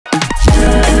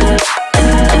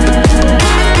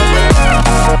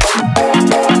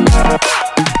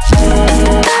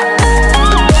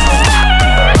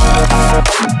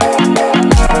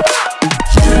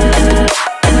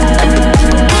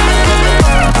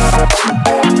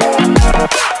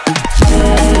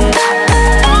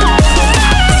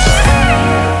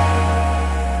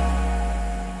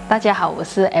家好，我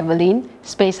是 Aveline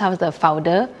Space House 的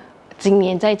founder， 今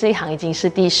年在这一行已经是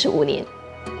第15年。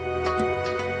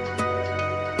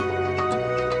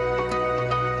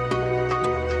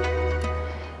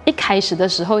一开始的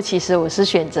时候，其实我是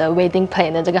选择 wedding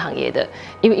planner 这个行业的，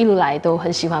因为一路来都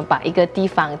很喜欢把一个地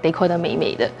方 decor 得美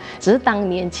美的。只是当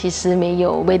年其实没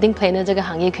有 wedding planner 这个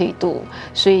行业可以读，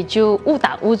所以就误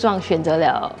打误撞选择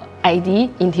了 ID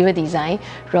Interior Design，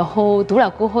 然后读了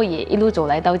过后也一路走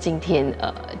来到今天，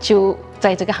就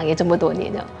在这个行业这么多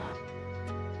年了。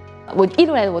我一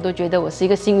路来我都觉得我是一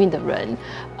个幸运的人，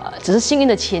只是幸运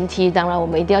的前提，当然我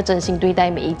们一定要真心对待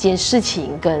每一件事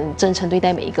情，跟真诚对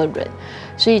待每一个人。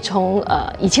所以从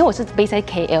以前我是 base 在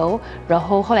KL， 然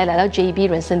后后来来到 JB，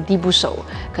 人生地不熟，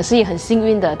可是也很幸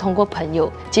运的通过朋友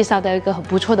介绍到一个很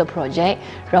不错的 project，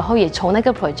 然后也从那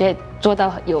个 project 做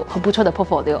到有很不错的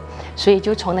portfolio， 所以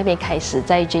就从那边开始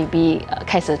在 JB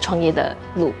开始创业的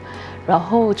路。然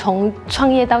后从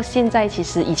创业到现在，其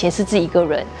实以前是自己一个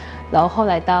人。然后后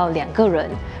来到2个人，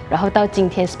然后到今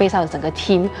天 Space House 整个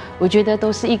team， 我觉得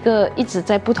都是一个一直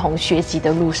在不同学习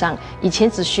的路上。以前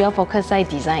只需要 focus 在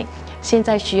design， 现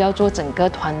在需要做整个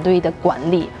团队的管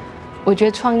理。我觉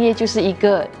得创业就是一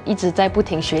个一直在不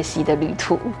停学习的旅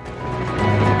途。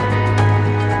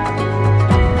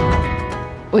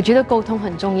我觉得沟通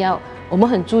很重要，我们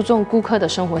很注重顾客的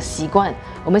生活习惯，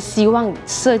我们希望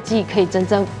设计可以真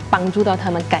正帮助到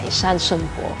他们改善生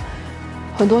活。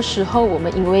很多时候，我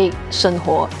们因为生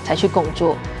活才去工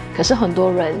作，可是很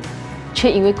多人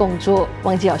却因为工作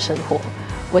忘记了生活。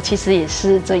我其实也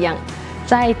是这样，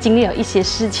在经历了一些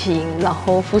事情，然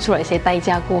后付出了一些代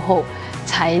价过后，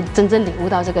才真正领悟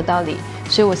到这个道理。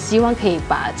所以我希望可以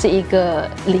把这一个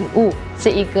领悟，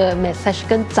这一个 message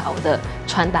更早的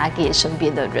传达给身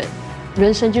边的人。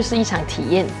人生就是一场体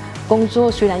验，工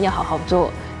作虽然要好好做，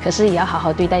可是也要好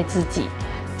好对待自己。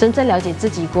真正了解自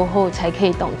己过后，才可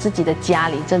以懂自己的家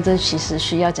里真正其实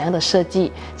需要怎样的设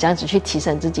计，怎样子去提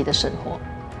升自己的生活。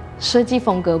设计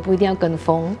风格不一定要跟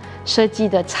风，设计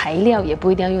的材料也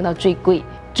不一定要用到最贵，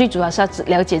最主要是要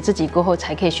了解自己过后，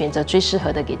才可以选择最适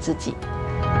合的给自己。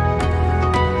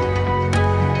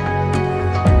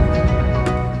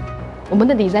我们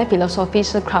的 design philosophy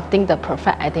是 crafting the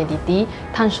perfect identity，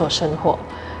 探索生活。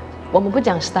我们不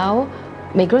讲 style，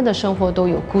 每个人的生活都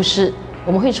有故事。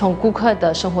我们会从顾客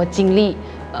的生活经历、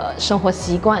生活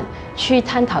习惯去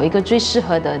探讨一个最适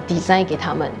合的 design 给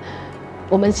他们。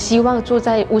我们希望坐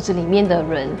在屋子里面的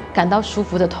人感到舒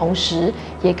服的同时，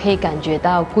也可以感觉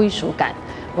到归属感。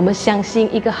我们相信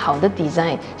一个好的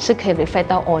design 是可以 reflect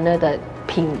到 owner 的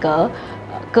品格、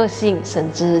个性，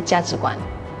甚至价值观。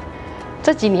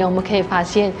这几年我们可以发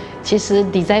现，其实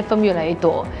design firm 越来越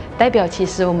多，代表其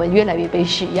实我们越来越被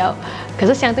需要。可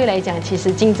是相对来讲，其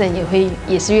实竞争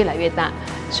也是越来越大。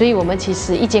所以我们其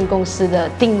实一间公司的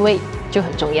定位就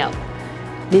很重要。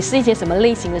你是一间什么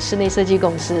类型的室内设计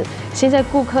公司？现在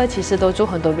顾客其实都做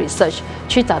很多 research，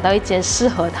 去找到一间适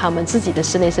合他们自己的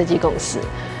室内设计公司。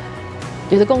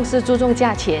有的公司注重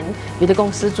价钱，有的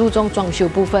公司注重装修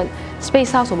部分。Space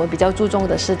House 我们比较注重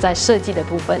的是在设计的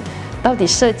部分。到底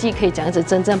设计可以怎样子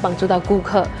真正帮助到顾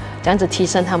客，怎样子提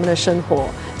升他们的生活，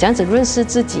怎样子认识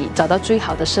自己，找到最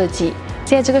好的设计。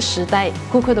现在这个时代，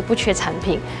顾客都不缺产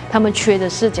品，他们缺的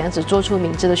是怎样子做出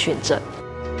明智的选择。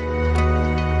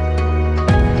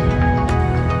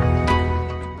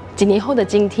几年后的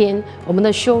今天，我们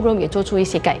的 showroom 也做出一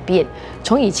些改变。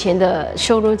从以前的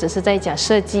showroom 只是在讲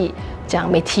设计、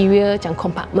讲 material、讲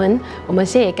compartment， 我们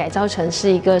现在也改造成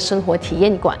是一个生活体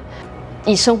验馆，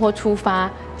以生活出发，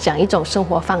讲一种生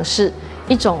活方式，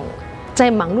一种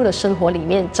在忙碌的生活里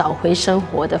面找回生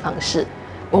活的方式。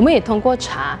我们也通过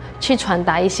茶去传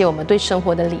达一些我们对生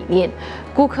活的理念。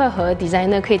顾客和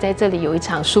designer 可以在这里有一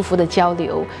场舒服的交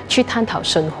流，去探讨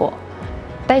生活。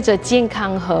带着健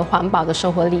康和环保的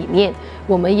生活理念，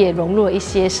我们也融入了一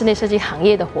些室内设计行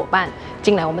业的伙伴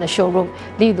进来我们的 showroom，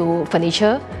 例如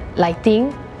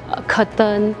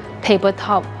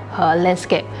furniture、lighting、curtain、tabletop 和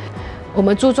landscape。我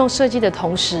们注重设计的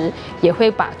同时，也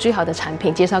会把最好的产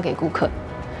品介绍给顾客。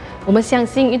我们相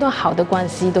信一段好的关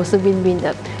系都是 win-win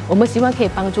的。我们希望可以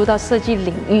帮助到设计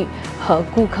领域和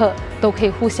顾客都可以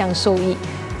互相受益，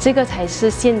这个才是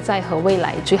现在和未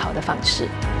来最好的方式。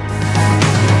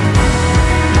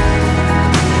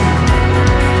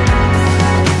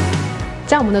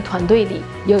在我们的团队里，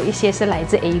也有一些是来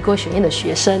自 Aveline 学院的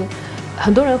学生。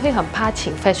很多人会很怕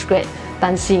请 fresh grad，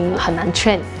 担心很难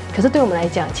train。可是对我们来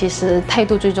讲，其实态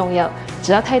度最重要。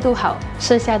只要态度好，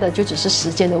剩下的就只是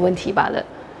时间的问题罢了。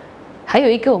还有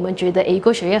一个我们觉得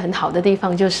Aveline 学院很好的地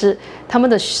方，就是他们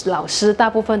的老师大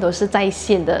部分都是在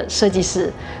线的设计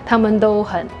师，他们都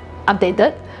很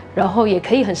updated，然后也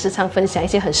可以很时常分享一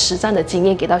些很实战的经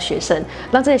验给到学生，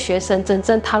让这些学生真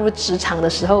正踏入职场的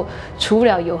时候，除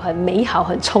了有很美好、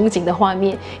很憧憬的画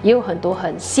面，也有很多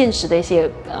很现实的一些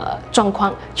状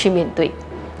况去面对。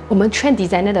我们 train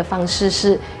designer 的方式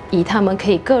是以他们可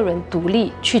以个人独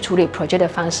立去处理 project 的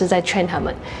方式在 train 他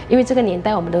们，因为这个年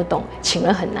代我们都懂请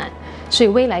人很难，所以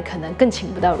未来可能更请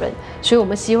不到人，所以我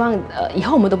们希望以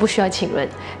后我们都不需要请人，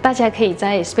大家可以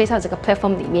在 SpaceOut 这个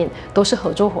platform 里面都是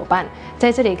合作伙伴，在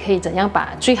这里可以怎样把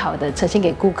最好的呈现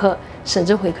给顾客，甚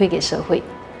至回馈给社会。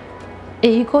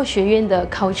一个学院的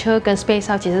culture 跟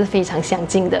SpaceOut 其实是非常相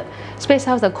近的。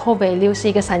SpaceOut 的 core value 是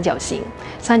一个三角形，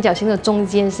三角形的中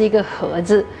间是一个盒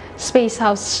子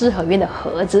 ，SpaceOut 四合院的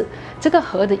盒子。这个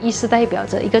盒的意思代表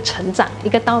着一个成长，一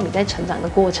个稻米在成长的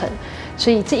过程。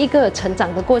所以这一个成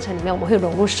长的过程里面，我们会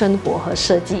融入生活和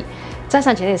设计。在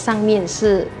三角形上面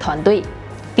是团队、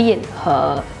变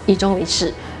和以终为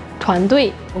始。团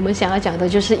队，我们想要讲的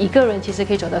就是一个人其实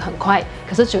可以走得很快，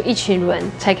可是只有一群人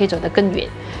才可以走得更远。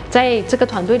在这个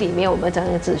团队里面，我们这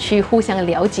样子去互相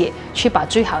了解，去把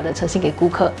最好的呈现给顾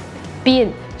客。变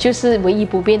就是唯一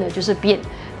不变的，就是变。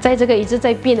在这个一直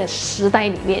在变的时代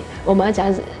里面，我们要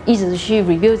讲一直去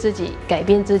review 自己，改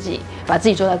变自己，把自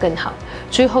己做得更好。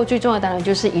最后最重要的当然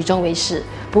就是以终为始，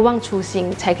不忘初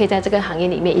心，才可以在这个行业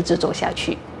里面一直走下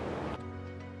去。